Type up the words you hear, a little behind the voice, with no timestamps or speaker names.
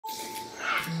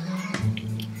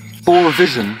poor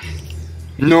vision,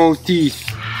 no teeth.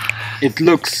 It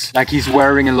looks like he's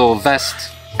wearing a little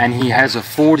vest, and he has a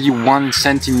 41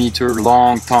 centimeter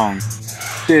long tongue.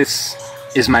 This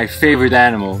is my favorite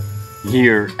animal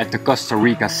here at the Costa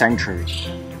Rican Sanctuary.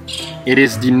 It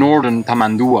is the Northern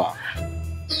Tamandua,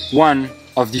 one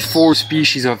of the 4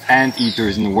 species of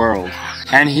anteaters in the world,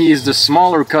 and he is the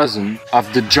smaller cousin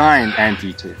of the giant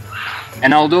anteater.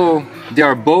 And although they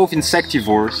are both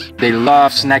insectivores, they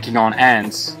love snacking on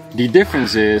ants. The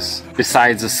difference is,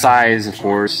 besides the size of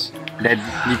course, that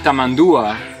the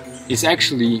Tamandua is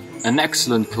actually an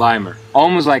excellent climber,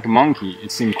 almost like a monkey.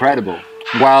 It's incredible.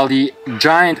 While the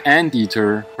giant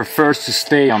anteater prefers to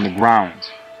stay on the ground.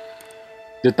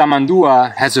 The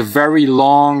Tamandua has a very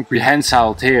long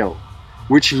prehensile tail,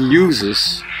 which he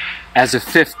uses as a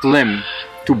 5th limb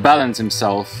to balance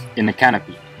himself in a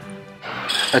canopy.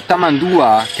 A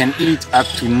Tamandua can eat up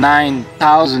to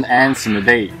 9,000 ants in a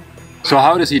day. So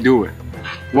how does he do it?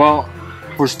 Well,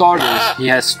 for starters, he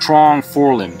has strong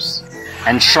forelimbs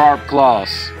and sharp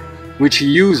claws, which he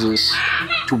uses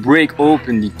to break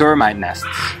open the termite nests.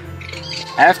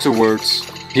 Afterwards,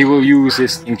 he will use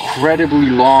his incredibly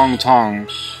long tongue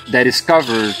that is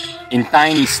covered in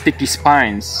tiny sticky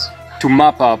spines to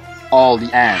mop up all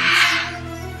the ants.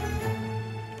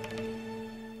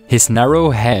 His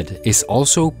narrow head is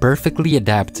also perfectly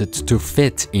adapted to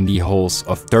fit in the holes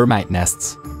of termite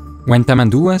nests. When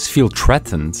tamanduas feel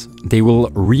threatened, they will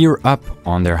rear up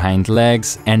on their hind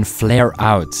legs and flare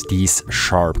out these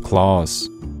sharp claws.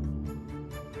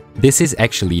 This is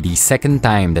actually the 2nd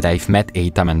time that I've met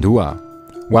a tamandua.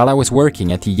 While I was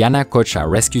working at the Yanacocha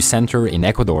Rescue Center in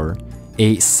Ecuador,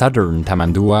 a southern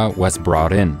tamandua was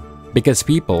brought in, because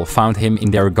people found him in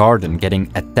their garden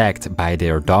getting attacked by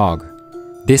their dog.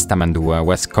 This tamandua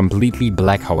was completely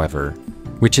black, however,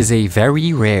 which is a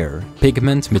very rare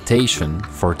pigment mutation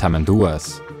for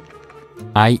tamanduas.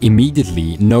 I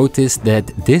immediately noticed that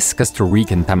this Costa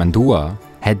Rican tamandua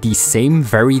had the same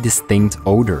very distinct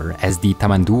odor as the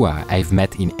tamandua I've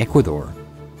met in Ecuador.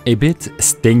 A bit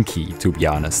stinky, to be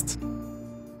honest.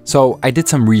 So I did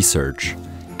some research,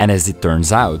 and as it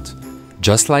turns out,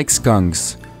 just like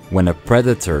skunks, when a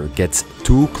predator gets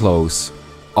too close,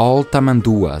 all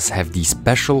tamanduas have the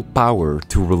special power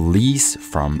to release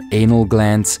from anal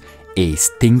glands a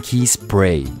stinky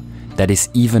spray that is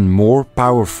even more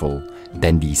powerful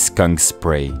than the skunk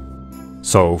spray.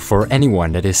 So for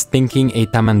anyone that is thinking a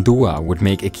tamandua would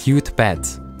make a cute pet,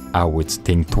 I would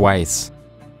think twice.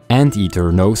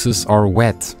 Anteater noses are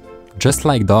wet, just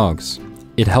like dogs.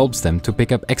 It helps them to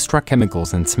pick up extra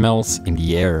chemicals and smells in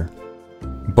the air.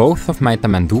 Both of my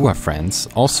tamandua friends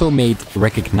also made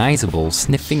recognizable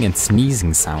sniffing and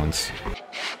sneezing sounds.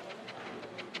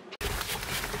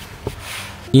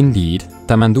 Indeed,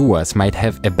 tamanduas might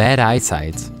have a bad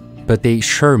eyesight, but they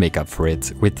sure make up for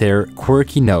it with their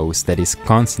quirky nose that is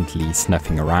constantly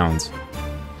snuffing around.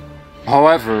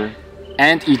 However,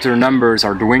 anteater numbers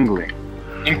are dwindling.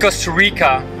 In Costa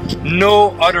Rica,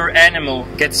 no other animal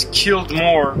gets killed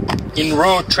more in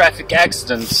road traffic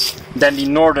accidents than the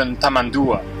Northern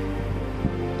Tamandua.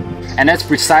 And that's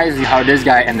precisely how this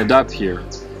guy ended up here.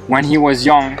 When he was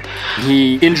young,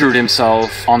 he injured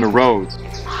himself on the road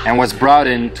and was brought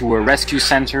into a rescue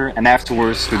center and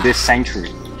afterwards to this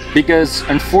sanctuary. Because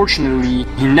unfortunately,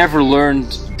 he never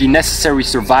learned the necessary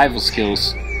survival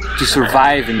skills to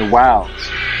survive in the wild,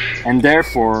 and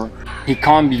therefore he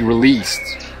can't be released.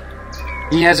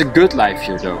 He has a good life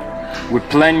here though, with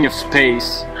plenty of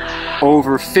space,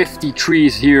 over 50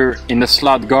 trees here in the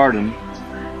slot garden,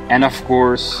 and of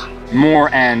course, more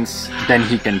ants than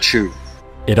he can chew.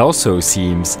 It also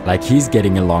seems like he's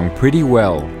getting along pretty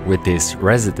well with this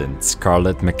resident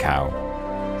scarlet macaw.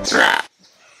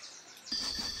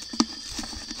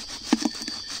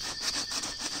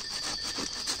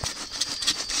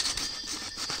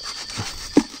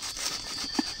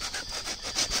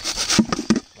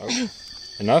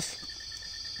 Enough?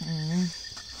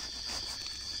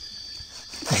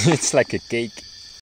 It's like a cake.